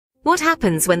What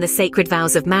happens when the sacred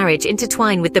vows of marriage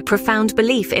intertwine with the profound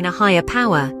belief in a higher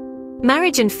power?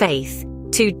 Marriage and faith,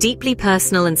 two deeply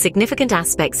personal and significant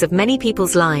aspects of many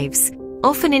people's lives,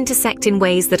 often intersect in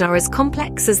ways that are as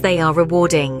complex as they are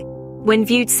rewarding. When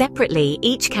viewed separately,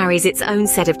 each carries its own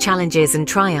set of challenges and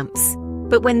triumphs.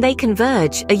 But when they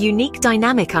converge, a unique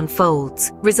dynamic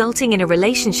unfolds, resulting in a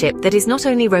relationship that is not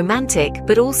only romantic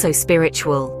but also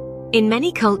spiritual. In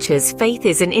many cultures, faith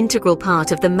is an integral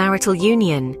part of the marital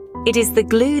union. It is the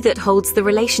glue that holds the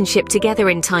relationship together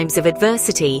in times of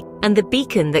adversity and the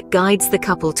beacon that guides the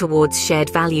couple towards shared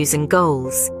values and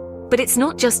goals. But it's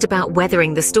not just about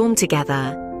weathering the storm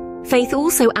together. Faith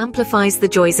also amplifies the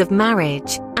joys of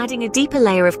marriage, adding a deeper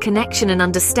layer of connection and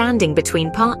understanding between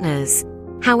partners.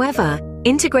 However,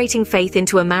 integrating faith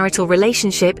into a marital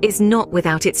relationship is not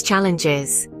without its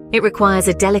challenges. It requires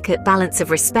a delicate balance of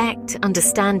respect,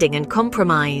 understanding, and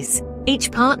compromise.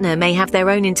 Each partner may have their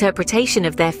own interpretation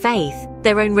of their faith,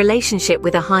 their own relationship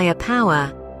with a higher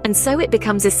power, and so it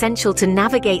becomes essential to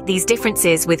navigate these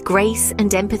differences with grace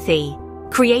and empathy,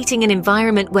 creating an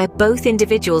environment where both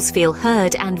individuals feel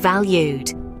heard and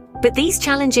valued. But these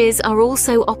challenges are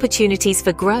also opportunities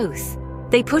for growth.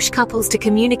 They push couples to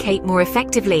communicate more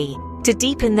effectively, to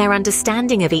deepen their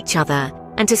understanding of each other,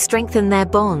 and to strengthen their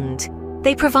bond.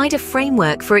 They provide a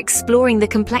framework for exploring the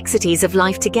complexities of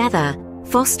life together,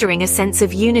 fostering a sense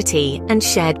of unity and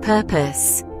shared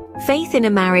purpose. Faith in a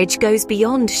marriage goes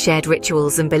beyond shared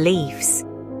rituals and beliefs.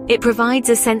 It provides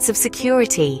a sense of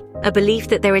security, a belief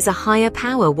that there is a higher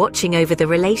power watching over the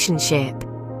relationship.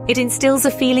 It instills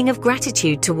a feeling of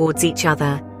gratitude towards each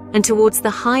other and towards the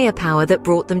higher power that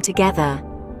brought them together.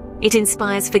 It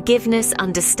inspires forgiveness,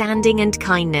 understanding, and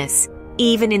kindness,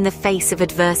 even in the face of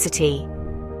adversity.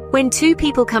 When two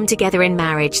people come together in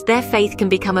marriage, their faith can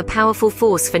become a powerful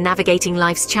force for navigating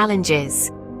life's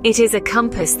challenges. It is a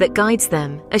compass that guides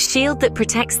them, a shield that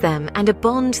protects them, and a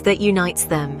bond that unites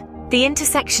them. The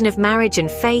intersection of marriage and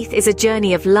faith is a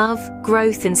journey of love,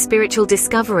 growth, and spiritual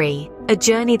discovery, a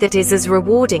journey that is as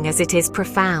rewarding as it is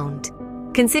profound.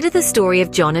 Consider the story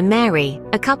of John and Mary,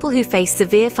 a couple who faced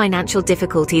severe financial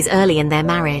difficulties early in their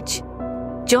marriage.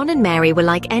 John and Mary were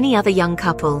like any other young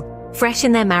couple, fresh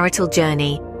in their marital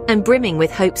journey, and brimming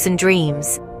with hopes and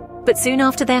dreams. But soon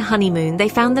after their honeymoon, they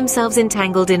found themselves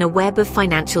entangled in a web of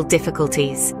financial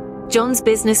difficulties. John's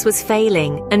business was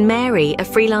failing, and Mary, a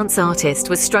freelance artist,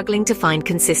 was struggling to find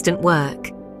consistent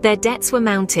work. Their debts were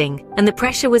mounting, and the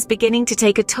pressure was beginning to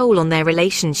take a toll on their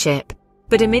relationship.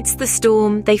 But amidst the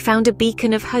storm, they found a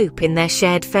beacon of hope in their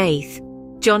shared faith.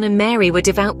 John and Mary were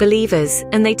devout believers,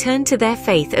 and they turned to their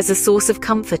faith as a source of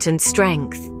comfort and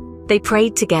strength. They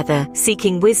prayed together,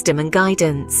 seeking wisdom and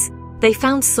guidance. They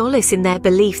found solace in their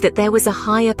belief that there was a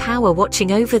higher power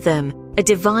watching over them, a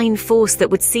divine force that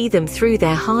would see them through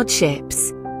their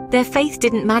hardships. Their faith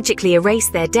didn't magically erase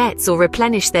their debts or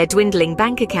replenish their dwindling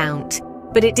bank account,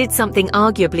 but it did something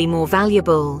arguably more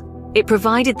valuable. It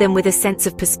provided them with a sense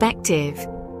of perspective.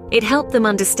 It helped them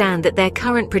understand that their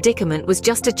current predicament was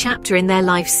just a chapter in their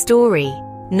life's story,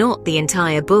 not the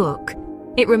entire book.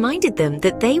 It reminded them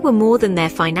that they were more than their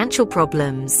financial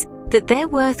problems, that their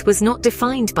worth was not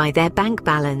defined by their bank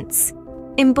balance.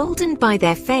 Emboldened by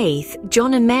their faith,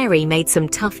 John and Mary made some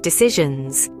tough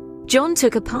decisions. John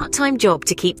took a part-time job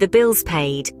to keep the bills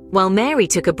paid, while Mary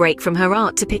took a break from her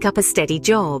art to pick up a steady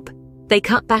job. They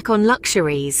cut back on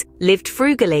luxuries, lived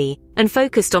frugally, and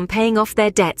focused on paying off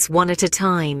their debts one at a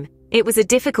time. It was a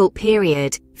difficult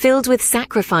period, filled with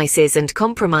sacrifices and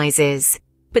compromises.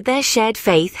 But their shared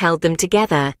faith held them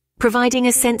together, providing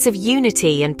a sense of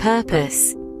unity and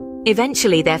purpose.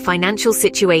 Eventually, their financial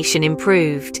situation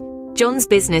improved. John's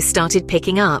business started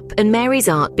picking up, and Mary's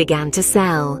art began to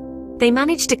sell. They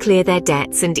managed to clear their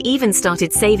debts and even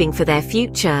started saving for their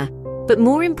future. But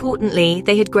more importantly,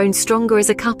 they had grown stronger as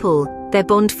a couple, their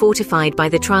bond fortified by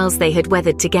the trials they had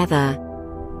weathered together.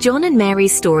 John and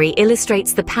Mary's story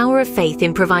illustrates the power of faith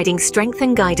in providing strength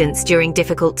and guidance during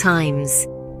difficult times.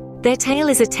 Their tale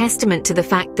is a testament to the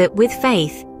fact that with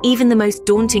faith, even the most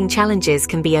daunting challenges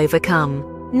can be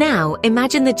overcome. Now,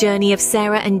 imagine the journey of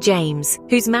Sarah and James,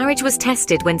 whose marriage was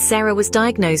tested when Sarah was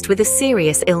diagnosed with a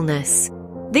serious illness.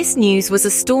 This news was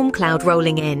a storm cloud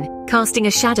rolling in, casting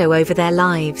a shadow over their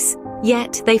lives.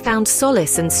 Yet, they found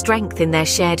solace and strength in their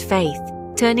shared faith,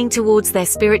 turning towards their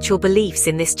spiritual beliefs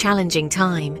in this challenging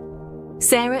time.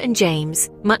 Sarah and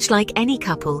James, much like any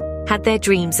couple, had their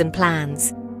dreams and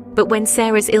plans. But when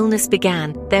Sarah's illness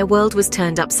began, their world was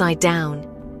turned upside down.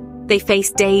 They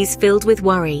faced days filled with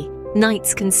worry,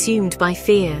 nights consumed by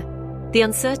fear. The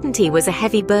uncertainty was a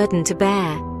heavy burden to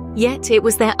bear, yet it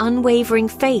was their unwavering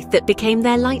faith that became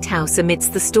their lighthouse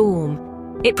amidst the storm.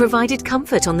 It provided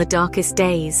comfort on the darkest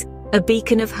days, a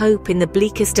beacon of hope in the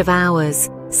bleakest of hours.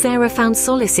 Sarah found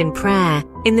solace in prayer,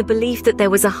 in the belief that there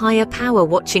was a higher power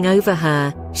watching over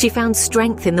her. She found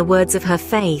strength in the words of her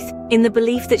faith, in the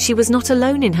belief that she was not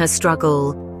alone in her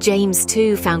struggle. James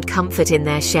too found comfort in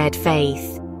their shared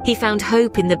faith. He found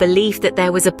hope in the belief that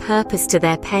there was a purpose to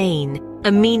their pain,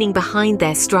 a meaning behind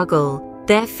their struggle.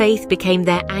 Their faith became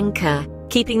their anchor,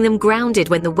 keeping them grounded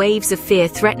when the waves of fear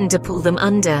threatened to pull them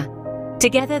under.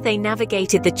 Together they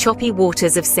navigated the choppy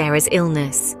waters of Sarah's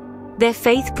illness. Their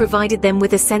faith provided them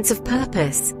with a sense of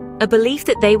purpose, a belief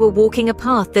that they were walking a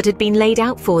path that had been laid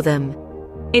out for them.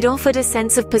 It offered a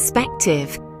sense of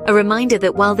perspective, a reminder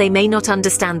that while they may not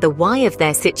understand the why of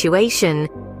their situation,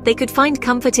 they could find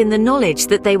comfort in the knowledge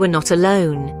that they were not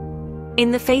alone. In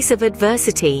the face of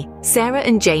adversity, Sarah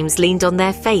and James leaned on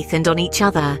their faith and on each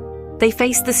other. They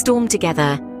faced the storm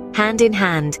together, hand in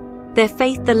hand, their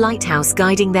faith the lighthouse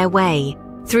guiding their way.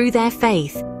 Through their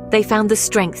faith, they found the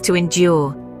strength to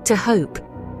endure, to hope,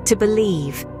 to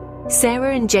believe.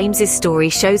 Sarah and James's story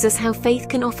shows us how faith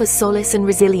can offer solace and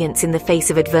resilience in the face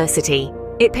of adversity.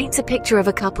 It paints a picture of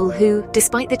a couple who,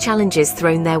 despite the challenges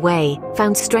thrown their way,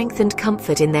 found strength and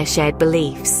comfort in their shared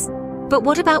beliefs. But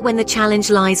what about when the challenge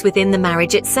lies within the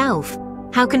marriage itself?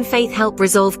 How can faith help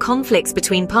resolve conflicts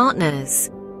between partners?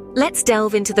 Let's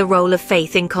delve into the role of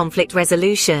faith in conflict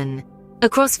resolution.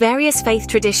 Across various faith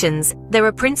traditions, there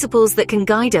are principles that can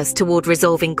guide us toward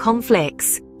resolving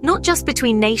conflicts, not just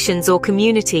between nations or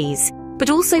communities, but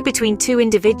also between two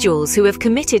individuals who have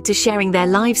committed to sharing their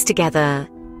lives together.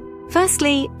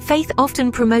 Firstly, faith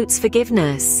often promotes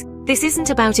forgiveness. This isn't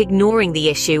about ignoring the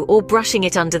issue or brushing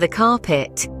it under the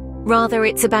carpet. Rather,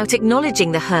 it's about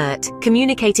acknowledging the hurt,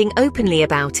 communicating openly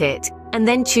about it, and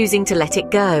then choosing to let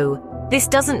it go. This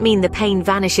doesn't mean the pain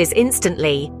vanishes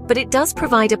instantly, but it does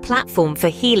provide a platform for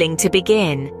healing to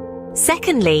begin.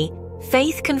 Secondly,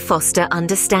 faith can foster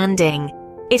understanding.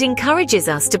 It encourages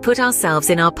us to put ourselves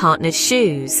in our partner's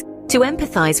shoes, to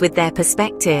empathize with their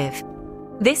perspective.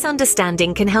 This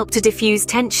understanding can help to diffuse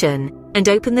tension and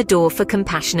open the door for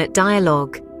compassionate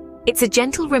dialogue. It's a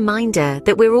gentle reminder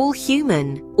that we're all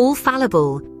human, all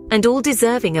fallible, and all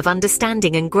deserving of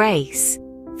understanding and grace.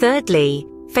 Thirdly,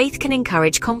 faith can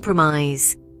encourage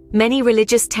compromise. Many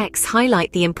religious texts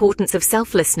highlight the importance of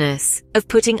selflessness, of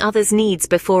putting others' needs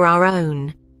before our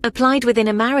own. Applied within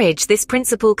a marriage, this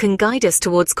principle can guide us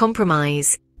towards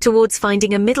compromise, towards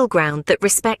finding a middle ground that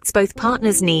respects both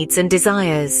partners' needs and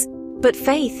desires. But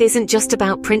faith isn't just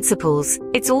about principles,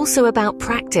 it's also about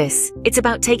practice. It's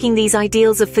about taking these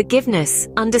ideals of forgiveness,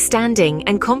 understanding,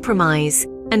 and compromise,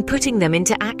 and putting them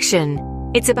into action.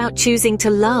 It's about choosing to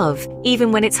love,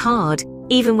 even when it's hard,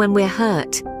 even when we're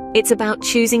hurt. It's about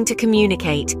choosing to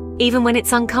communicate, even when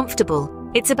it's uncomfortable.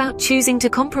 It's about choosing to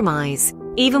compromise,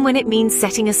 even when it means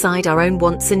setting aside our own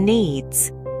wants and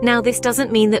needs. Now, this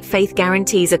doesn't mean that faith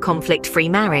guarantees a conflict-free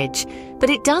marriage, but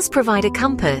it does provide a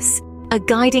compass, a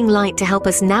guiding light to help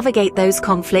us navigate those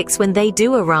conflicts when they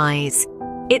do arise.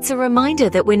 It's a reminder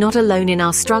that we're not alone in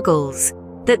our struggles,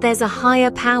 that there's a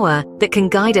higher power that can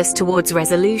guide us towards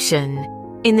resolution.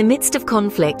 In the midst of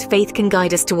conflict, faith can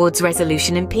guide us towards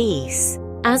resolution and peace.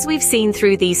 As we've seen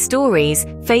through these stories,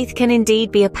 faith can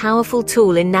indeed be a powerful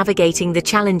tool in navigating the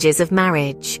challenges of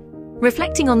marriage.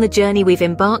 Reflecting on the journey we've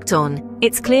embarked on,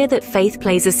 it's clear that faith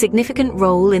plays a significant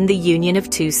role in the union of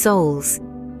two souls.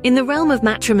 In the realm of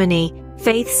matrimony,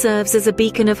 faith serves as a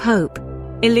beacon of hope,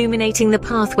 illuminating the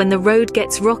path when the road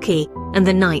gets rocky and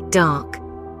the night dark.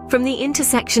 From the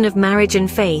intersection of marriage and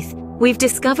faith, we've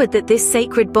discovered that this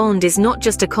sacred bond is not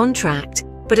just a contract,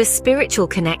 but a spiritual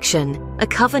connection, a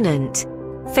covenant.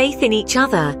 Faith in each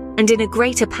other, and in a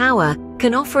greater power,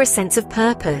 can offer a sense of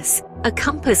purpose, a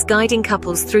compass guiding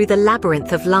couples through the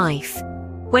labyrinth of life.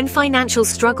 When financial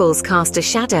struggles cast a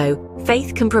shadow,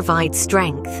 faith can provide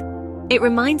strength. It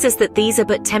reminds us that these are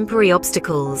but temporary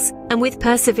obstacles, and with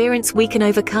perseverance we can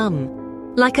overcome.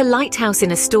 Like a lighthouse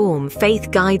in a storm,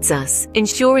 faith guides us,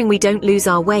 ensuring we don't lose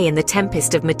our way in the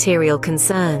tempest of material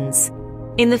concerns.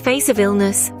 In the face of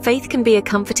illness, faith can be a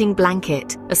comforting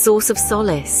blanket, a source of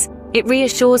solace. It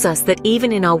reassures us that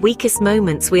even in our weakest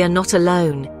moments we are not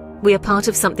alone. We are part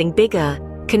of something bigger,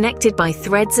 connected by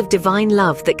threads of divine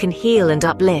love that can heal and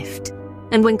uplift.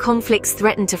 And when conflicts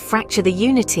threaten to fracture the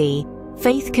unity,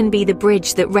 faith can be the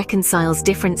bridge that reconciles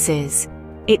differences.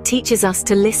 It teaches us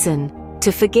to listen,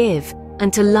 to forgive,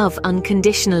 and to love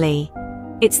unconditionally.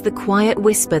 It's the quiet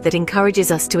whisper that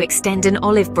encourages us to extend an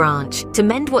olive branch, to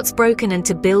mend what's broken and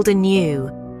to build anew.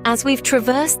 As we've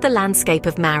traversed the landscape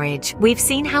of marriage, we've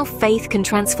seen how faith can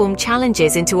transform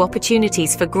challenges into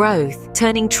opportunities for growth,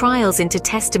 turning trials into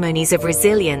testimonies of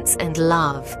resilience and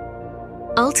love.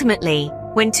 Ultimately,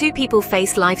 when two people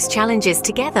face life's challenges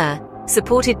together,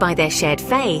 supported by their shared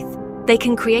faith, they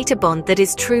can create a bond that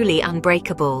is truly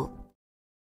unbreakable.